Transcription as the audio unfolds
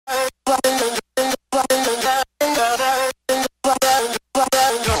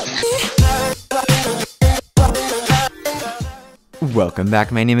Welcome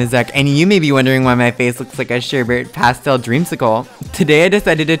back, my name is Zach, and you may be wondering why my face looks like a sherbet pastel dreamsicle. Today I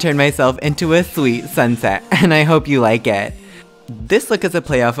decided to turn myself into a sweet sunset, and I hope you like it. This look is a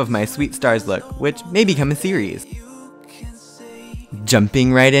playoff of my Sweet Stars look, which may become a series.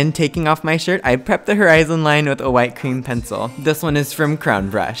 Jumping right in, taking off my shirt, I prepped the horizon line with a white cream pencil. This one is from Crown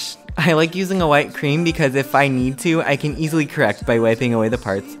Brush. I like using a white cream because if I need to, I can easily correct by wiping away the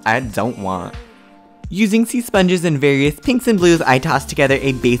parts I don't want. Using sea sponges in various pinks and blues, I tossed together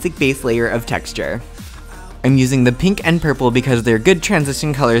a basic base layer of texture. I'm using the pink and purple because they're good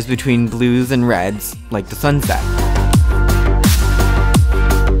transition colors between blues and reds, like the sunset.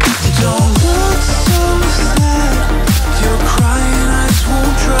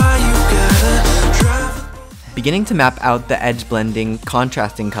 Beginning to map out the edge blending,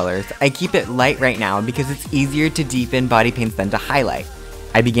 contrasting colors, I keep it light right now because it's easier to deepen body paints than to highlight.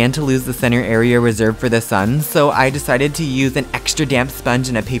 I began to lose the center area reserved for the sun, so I decided to use an extra damp sponge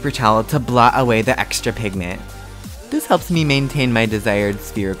and a paper towel to blot away the extra pigment. This helps me maintain my desired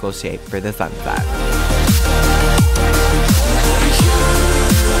spherical shape for the sunset.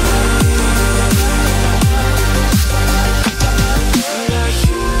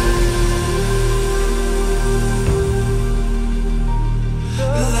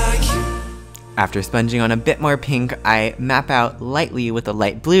 After sponging on a bit more pink, I map out lightly with a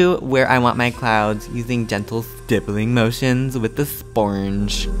light blue where I want my clouds using gentle stippling motions with the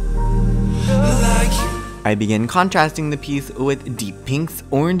sponge. I begin contrasting the piece with deep pinks,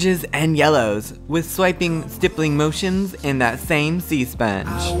 oranges, and yellows with swiping stippling motions in that same sea sponge.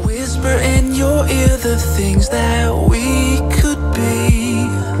 I whisper in your ear the things that we could be.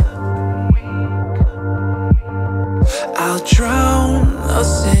 I'll drown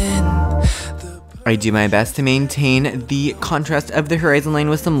us in. I do my best to maintain the contrast of the horizon line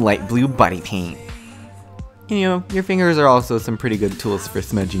with some light blue body paint. You know, your fingers are also some pretty good tools for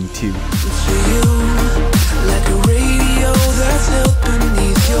smudging too.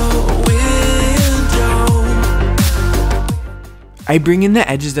 I bring in the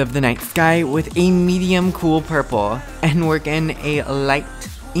edges of the night sky with a medium cool purple and work in a light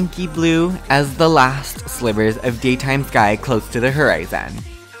inky blue as the last slivers of daytime sky close to the horizon.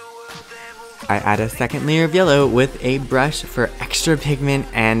 I add a second layer of yellow with a brush for extra pigment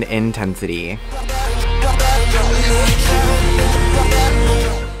and intensity.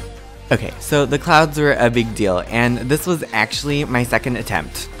 Okay, so the clouds were a big deal, and this was actually my second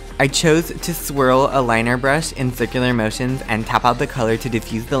attempt. I chose to swirl a liner brush in circular motions and tap out the color to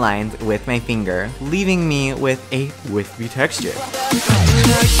diffuse the lines with my finger, leaving me with a wispy texture.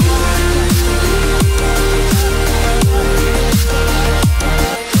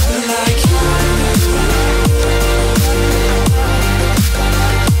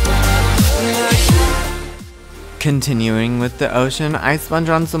 Continuing with the ocean, I sponge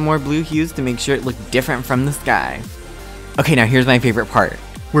on some more blue hues to make sure it looked different from the sky. Okay, now here's my favorite part.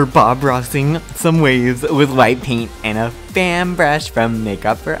 We're Bob Rossing some waves with white paint and a fan brush from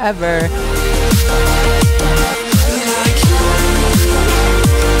Makeup Forever.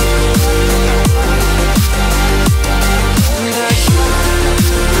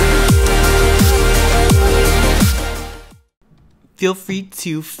 Feel free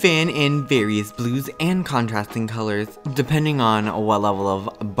to fan in various blues and contrasting colors, depending on what level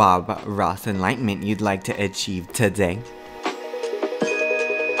of Bob Ross enlightenment you'd like to achieve today.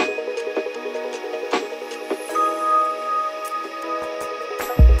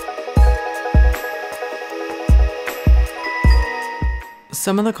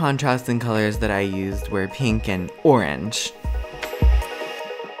 Some of the contrasting colors that I used were pink and orange.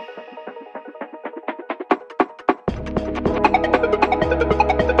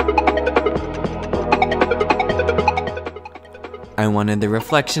 I wanted the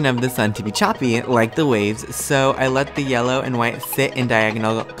reflection of the sun to be choppy, like the waves, so I let the yellow and white sit in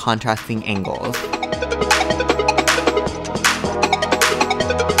diagonal contrasting angles.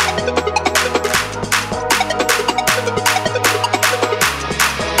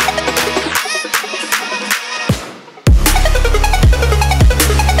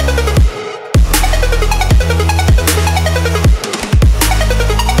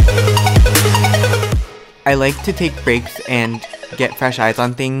 I like to take breaks and get fresh eyes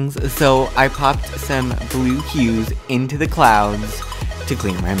on things, so I popped some blue hues into the clouds to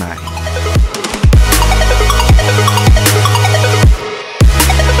clear my mind.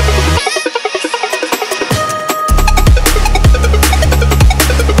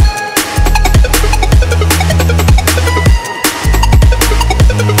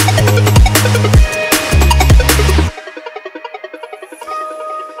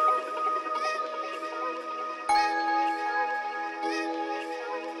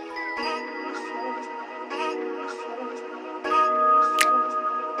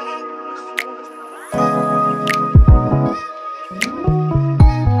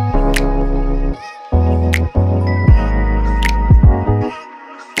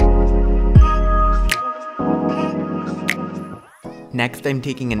 Next, I'm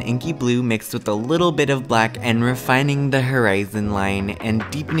taking an inky blue mixed with a little bit of black and refining the horizon line and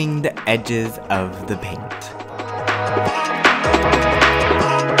deepening the edges of the paint.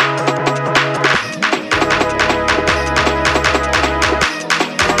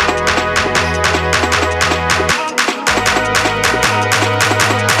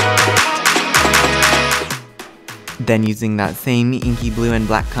 Then using that same inky blue and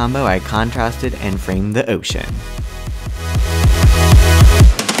black combo, I contrasted and framed the ocean.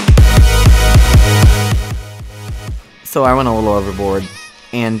 So I went a little overboard,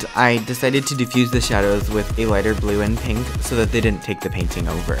 and I decided to diffuse the shadows with a lighter blue and pink so that they didn't take the painting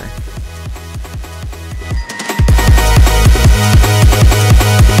over.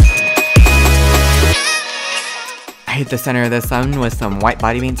 I hit the center of the sun with some white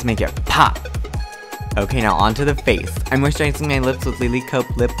body paint to make it pop. Okay, now onto the face. I'm moisturizing my lips with Lily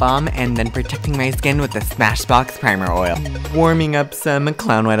Cope Lip Balm and then protecting my skin with the Smashbox Primer Oil. Warming up some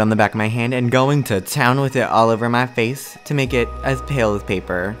Clown White on the back of my hand and going to town with it all over my face to make it as pale as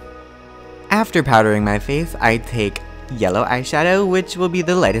paper. After powdering my face, I take yellow eyeshadow, which will be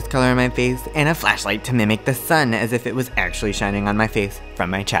the lightest color on my face, and a flashlight to mimic the sun as if it was actually shining on my face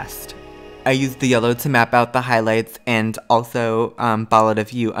from my chest. I used the yellow to map out the highlights and also followed a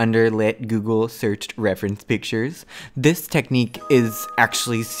few underlit Google searched reference pictures. This technique is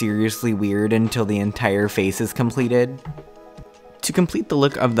actually seriously weird until the entire face is completed. To complete the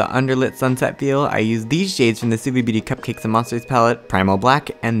look of the underlit sunset feel, I used these shades from the Suva Beauty Cupcakes and Monsters palette, Primal Black,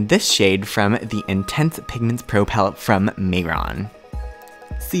 and this shade from the Intense Pigments Pro palette from Mehron.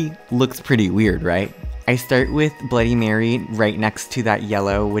 See, looks pretty weird, right? I start with Bloody Mary right next to that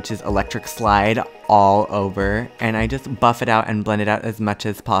yellow, which is Electric Slide all over, and I just buff it out and blend it out as much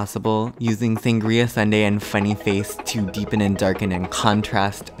as possible, using Sangria Sundae and Funny Face to deepen and darken and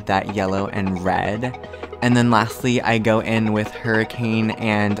contrast that yellow and red. And then lastly, I go in with Hurricane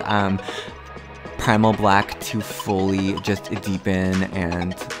and Primal Black to fully just deepen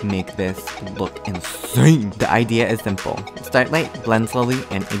and make this look insane. The idea is simple. Start light, blend slowly,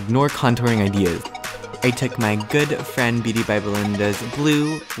 and ignore contouring ideas. I took my good friend Beauty by Belinda's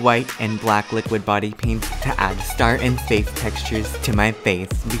blue, white, and black liquid body paints to add star and space textures to my face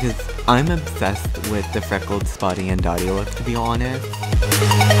because I'm obsessed with the freckled, spotty, and dotty look, to be honest.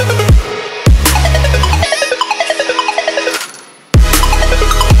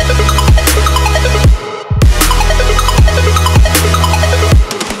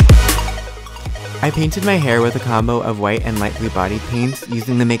 I painted my hair with a combo of white and light blue body paints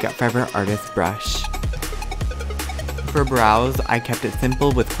using the Makeup Forever Artist brush. For brows, I kept it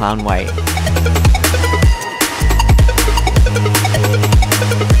simple with Clown White.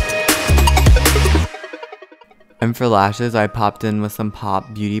 And for lashes, I popped in with some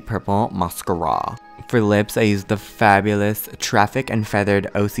Pop Beauty Purple Mascara. For lips, I used the fabulous Traffic and Feathered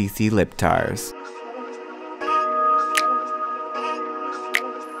OCC Liptars.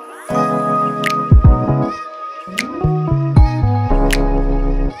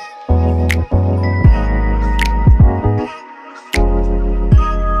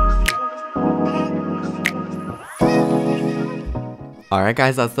 Alright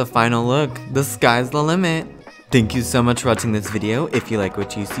guys, that's the final look. The sky's the limit. Thank you so much for watching this video. If you like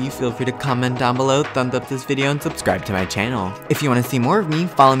what you see, feel free to comment down below, thumbs up this video, and subscribe to my channel. If you want to see more of me,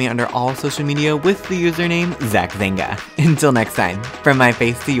 follow me under all social media with the username zachzenga. Until next time, from my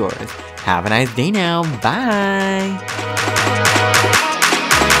face to yours, have a nice day now. Bye!